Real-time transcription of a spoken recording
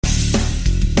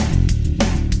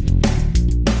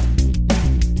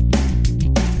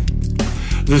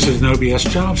This is No BS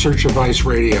Job Search Advice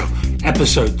Radio,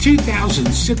 episode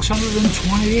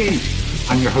 2628.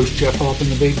 I'm your host, Jeff Altman,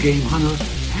 the Big Game Hunter,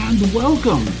 and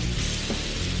welcome.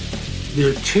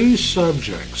 There are two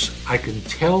subjects I can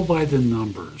tell by the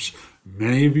numbers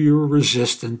many of you are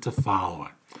resistant to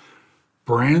following.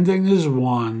 Branding is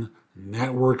one,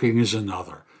 networking is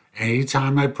another.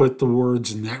 Anytime I put the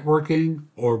words networking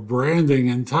or branding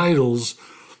in titles,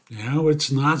 it's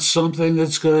not something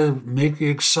that's going to make you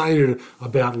excited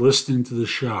about listening to the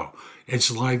show.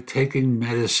 It's like taking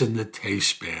medicine that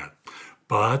tastes bad.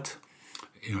 But,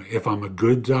 if I'm a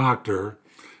good doctor,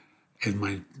 and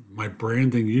my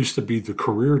branding used to be the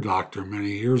career doctor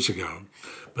many years ago,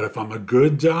 but if I'm a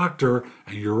good doctor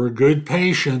and you're a good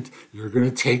patient, you're going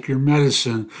to take your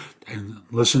medicine and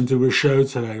listen to a show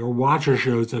today or watch a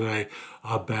show today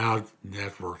about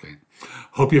networking.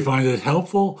 Hope you find it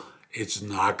helpful. It's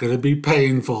not going to be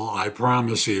painful, I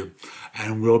promise you,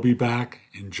 and we'll be back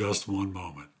in just one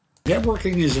moment.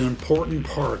 Networking is an important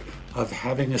part of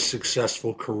having a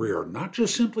successful career, not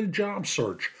just simply job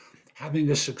search,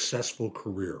 having a successful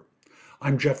career.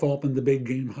 I'm Jeff Altman, the Big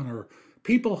Game Hunter.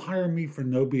 People hire me for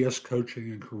no BS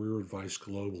coaching and career advice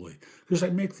globally because I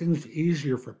make things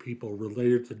easier for people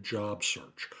related to job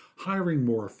search, hiring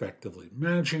more effectively,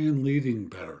 managing and leading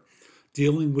better,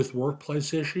 dealing with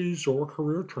workplace issues or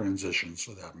career transitions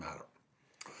for that matter.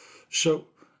 So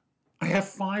I have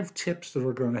 5 tips that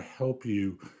are going to help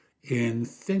you in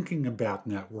thinking about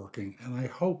networking, and I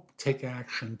hope take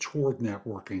action toward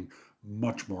networking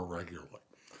much more regularly.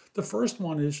 The first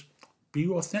one is be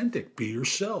authentic, be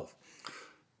yourself.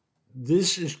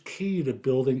 This is key to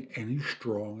building any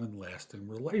strong and lasting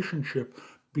relationship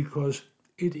because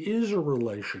it is a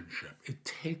relationship. It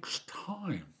takes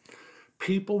time.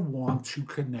 People want to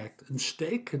connect and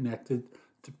stay connected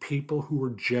to people who are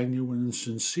genuine and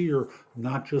sincere,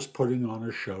 not just putting on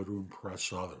a show to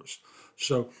impress others.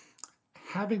 So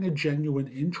having a genuine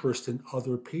interest in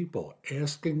other people,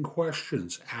 asking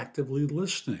questions, actively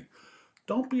listening.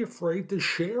 Don't be afraid to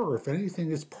share. If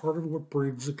anything, it's part of what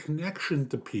brings a connection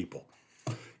to people.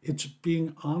 It's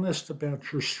being honest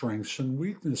about your strengths and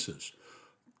weaknesses.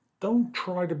 Don't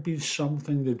try to be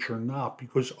something that you're not,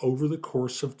 because over the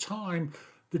course of time,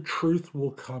 the truth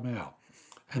will come out.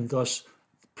 And thus,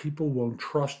 people won't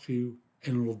trust you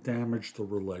and it will damage the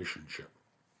relationship.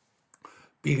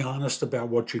 Being honest about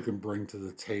what you can bring to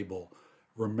the table.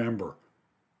 Remember,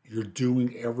 you're not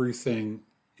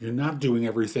doing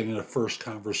everything in a first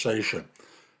conversation.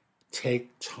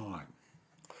 Take time.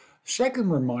 Second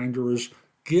reminder is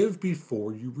give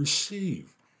before you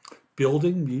receive.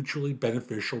 Building mutually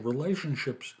beneficial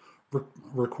relationships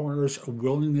requires a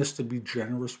willingness to be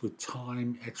generous with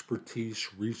time, expertise,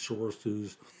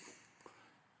 resources,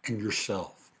 and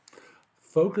yourself.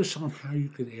 Focus on how you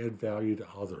can add value to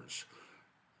others.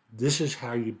 This is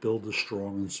how you build a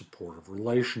strong and supportive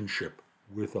relationship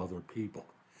with other people.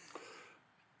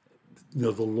 The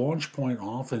launch point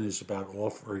often is about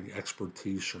offering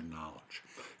expertise or knowledge.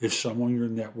 If someone in your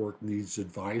network needs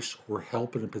advice or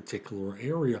help in a particular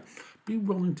area, be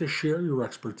willing to share your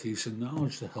expertise and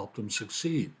knowledge to help them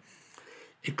succeed.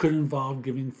 It could involve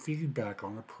giving feedback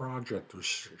on a project or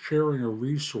sharing a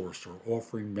resource or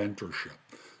offering mentorship,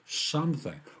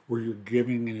 something where you're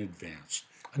giving in advance.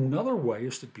 Another way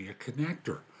is to be a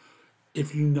connector.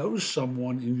 If you know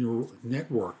someone in your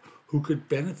network who could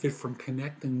benefit from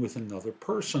connecting with another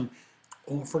person,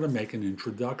 offer to make an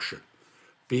introduction.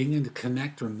 Being a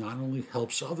connector not only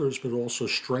helps others, but also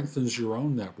strengthens your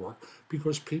own network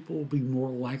because people will be more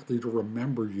likely to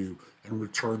remember you and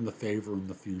return the favor in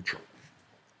the future.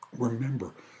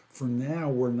 Remember, for now,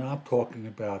 we're not talking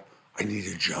about, I need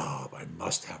a job, I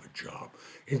must have a job.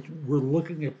 We're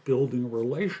looking at building a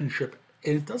relationship,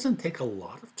 and it doesn't take a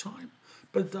lot of time,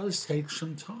 but it does take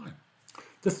some time.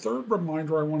 The third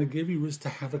reminder I want to give you is to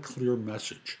have a clear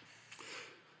message.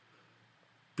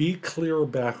 Be clear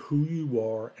about who you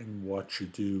are and what you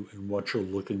do and what you're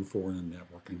looking for in a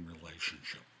networking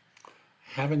relationship.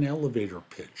 Have an elevator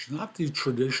pitch, not the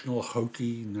traditional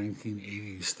hokey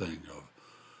 1980s thing of,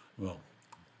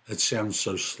 it sounds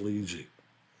so sleazy.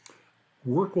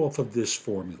 Work off of this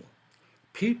formula.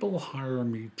 People hire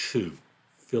me to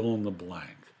fill in the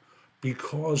blank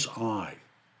because I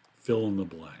fill in the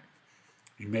blank.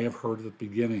 You may have heard at the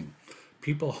beginning,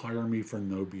 people hire me for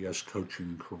no BS coaching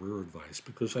and career advice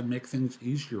because I make things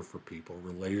easier for people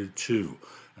related to,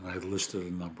 and I listed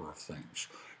a number of things.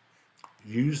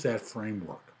 Use that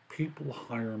framework. People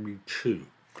hire me to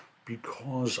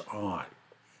because I,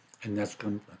 and that's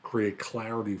going to create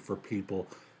clarity for people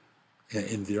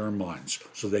in their minds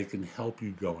so they can help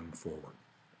you going forward.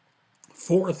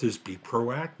 Fourth is be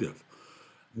proactive.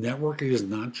 Networking is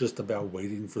not just about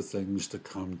waiting for things to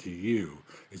come to you,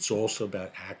 it's also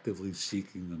about actively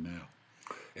seeking them out.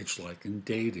 It's like in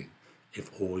dating.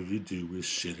 If all you do is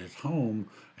sit at home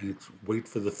and wait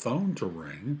for the phone to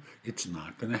ring, it's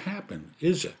not going to happen,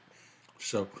 is it?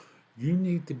 So you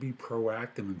need to be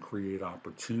proactive and create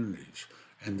opportunities.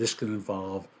 And this can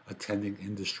involve attending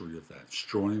industry events,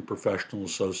 joining professional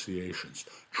associations,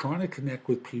 trying to connect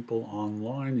with people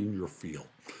online in your field.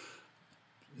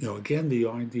 Again, the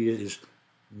idea is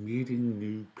meeting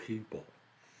new people.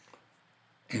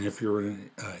 And if you're in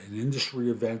an industry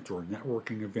event or a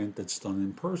networking event that's done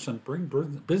in person, bring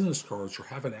business cards or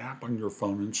have an app on your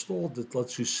phone installed that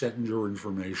lets you send your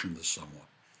information to someone.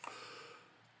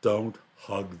 Don't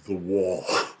hug the wall.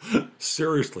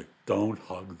 Seriously, don't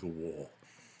hug the wall.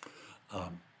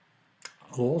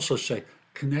 I'll also say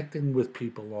connecting with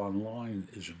people online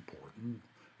is important.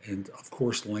 And of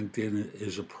course, LinkedIn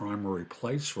is a primary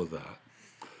place for that.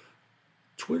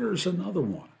 Twitter is another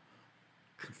one.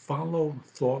 Follow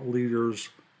thought leaders,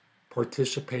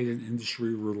 participate in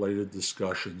industry-related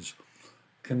discussions,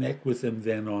 connect with them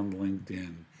then on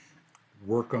LinkedIn,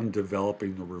 work on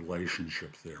developing the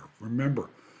relationship there. Remember,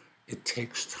 it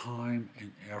takes time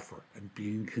and effort and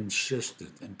being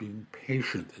consistent and being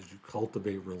patient as you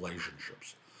cultivate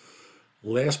relationships.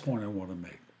 Last point I want to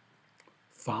make,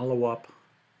 follow up,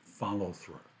 follow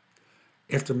through.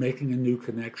 After making a new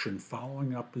connection,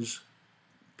 following up is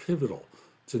pivotal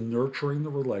to nurturing the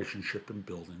relationship and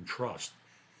building trust.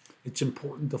 It's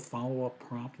important to follow up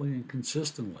promptly and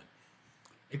consistently.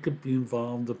 It could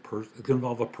involve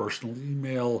a personal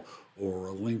email or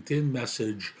a LinkedIn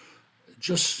message,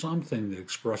 just something that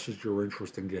expresses your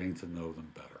interest in getting to know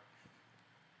them better.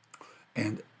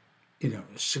 And,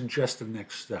 suggest the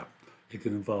next step. It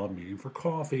can involve meeting for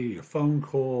coffee, a phone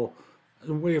call,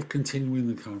 a way of continuing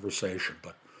the conversation.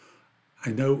 But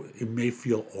I know it may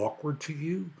feel awkward to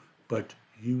you, but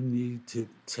you need to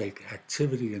take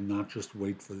activity and not just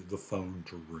wait for the phone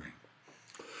to ring.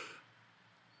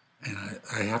 And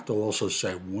I have to also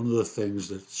say, one of the things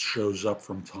that shows up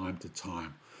from time to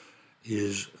time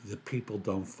is that people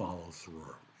don't follow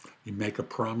through. You make a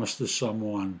promise to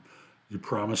someone, you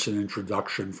promise an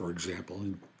introduction, for example,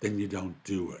 and then you don't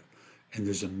do it. And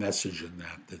there's a message in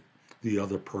that the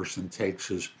other person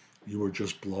takes as you were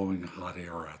just blowing hot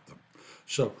air at them.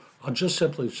 So I'll just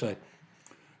simply say,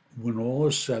 when all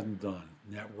is said and done,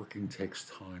 networking takes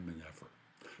time and effort.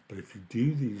 But if you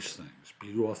do these things,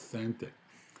 be authentic,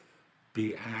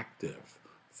 be active,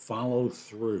 follow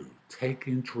through, take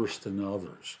interest in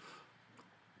others,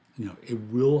 it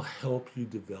will help you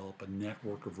develop a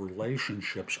network of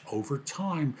relationships over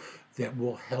time that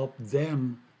will help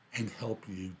them and help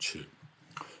you too.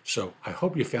 So I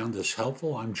hope you found this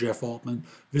helpful. I'm Jeff Altman.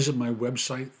 Visit my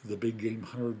website,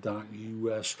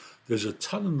 thebiggamehunter.us. There's a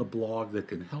ton in the blog that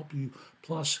can help you.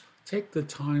 Plus, take the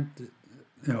time to,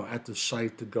 at the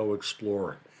site to go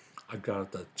explore it. I've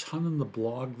got a ton in the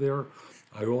blog there.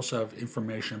 I also have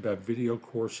information about video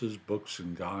courses, books,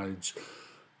 and guides.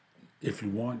 If you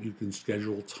want, you can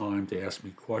schedule time to ask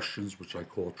me questions, which I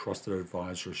call Trusted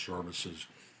Advisor Services.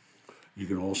 You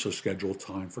can also schedule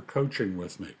time for coaching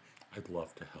with me. I'd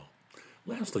love to help.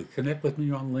 Lastly, connect with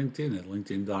me on LinkedIn at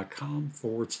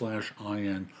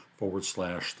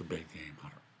linkedin.com/IN/The Big Game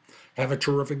Hunter. Have a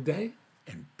terrific day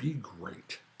and be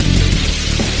great.